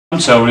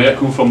Tony, I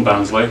come from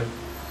Barnsley,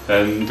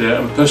 and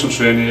I'm a personal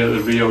trainer at the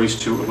Rotherham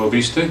Institute of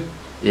Obesity,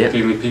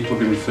 dealing with people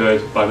being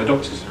referred by the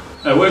doctors.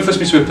 When I first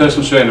became a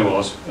personal trainer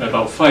was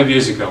about 5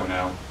 years ago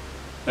now.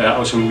 I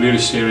was on really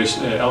serious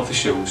health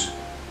issues.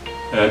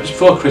 Just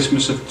before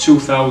Christmas of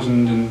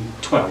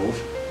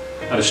 2012,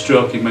 I had a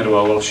stroke in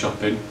Meadowhall while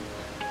shopping,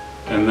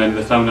 and then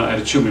they found out I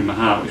had a tumour in my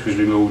heart, which was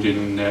removed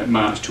in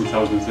March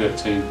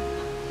 2013.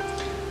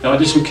 Now, I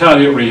did some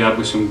cardio rehab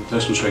with some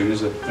personal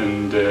trainers,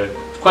 and it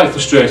was quite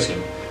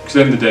frustrating because at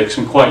the end of the day, because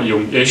I'm quite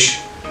young-ish,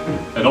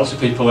 and lots of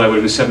people there were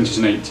in the 70s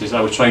and 80s,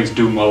 I was trying to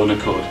do more than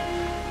I could.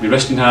 My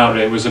resting heart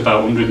rate was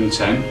about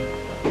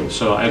 110,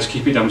 so I had to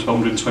keep it down to about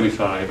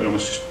 125, and I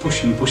was just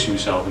pushing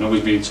myself, and I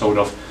was being told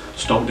off,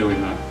 stop doing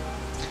that.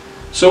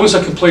 So once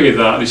I completed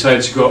that, I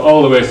decided to go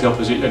all the way to the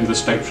opposite end of the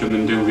spectrum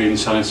and do the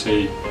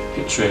Insanity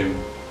HIIT training.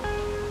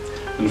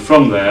 And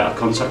from there, I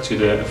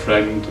contacted a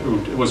friend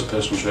who was a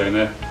personal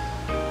trainer,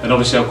 and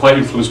obviously I was quite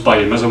influenced by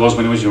him, as I was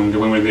when I was younger,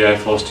 when we were in the Air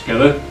Force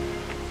together.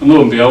 And lo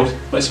and behold,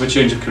 let's have a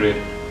change of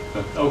career.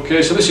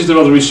 Okay, so this is the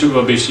Rotherham Institute of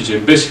Obesity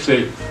gym.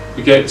 Basically,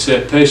 we get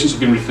patients who've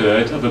been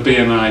referred, have a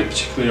BMI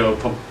particularly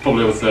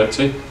probably over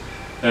 30.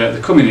 They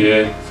come in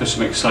here for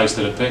some exercise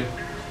therapy.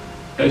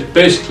 It's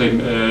basically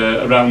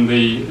around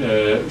the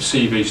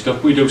CV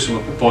stuff. We do some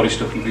upper body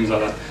stuff and things like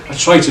that. I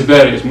try to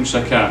vary as much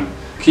as I can,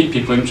 keep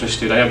people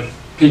interested. I have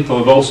people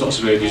of all sorts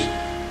of ages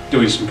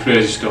doing some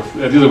crazy stuff.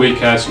 The other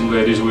week I had some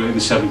ladies who were in the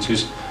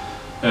 70s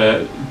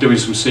doing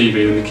some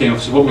CV, and they came up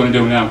and said, what we're going to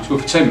do now? So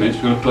for 10 minutes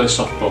we're going to play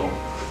softball.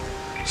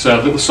 So I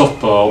had a little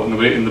softball, and they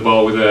were hitting the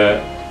ball with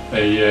a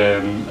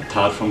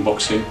pad from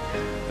boxing,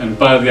 and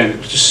by the end it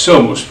was just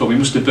so much fun. We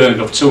must have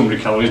burned off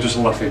 200 calories just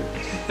laughing.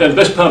 Yeah, the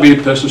best part of being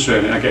a personal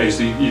trainer, I get, is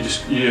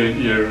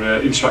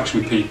your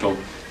interaction with people.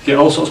 You get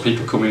all sorts of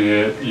people coming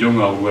here, young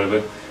or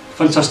whatever,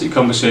 fantastic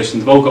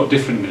conversations. They've all got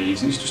different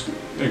needs, and it's just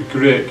a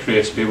great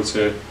career to be able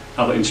to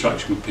have that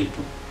interaction with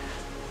people.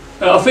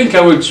 I think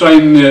I would try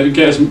and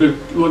get as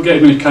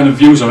many kind of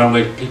views around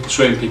the people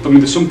training people. I mean,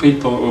 there's some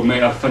people who may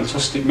have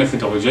fantastic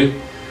methodology,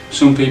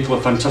 some people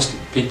are fantastic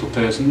people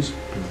persons,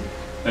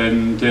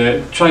 and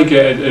try and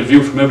get a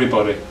view from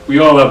everybody. We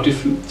all have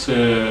different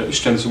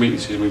strengths and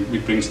weaknesses we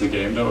bring to the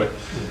game, don't we?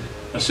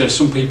 I say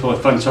some people are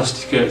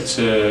fantastic at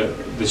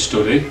the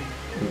study,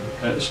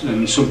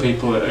 and some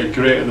people are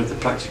great at the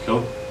practical,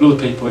 and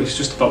other people it's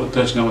just about the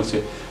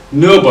personality.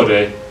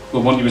 Nobody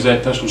will want you as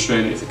their personal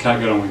trainer if they can't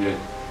get on with you.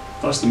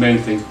 That's the main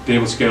thing, be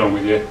able to get on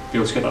with you, be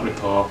able to get that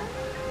rapport,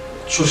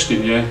 trust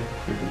in you,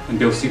 and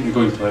be able to think you're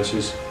going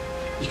places.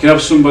 You can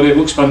have somebody that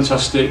looks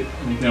fantastic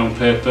on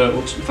paper,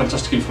 looks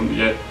fantastic in front of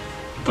you,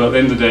 but at the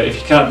end of the day, if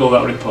you can't build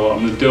that rapport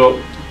and they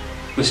don't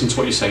listen to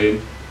what you're saying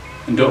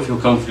and don't feel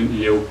confident in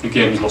you, the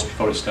game is lost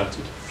before it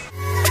started.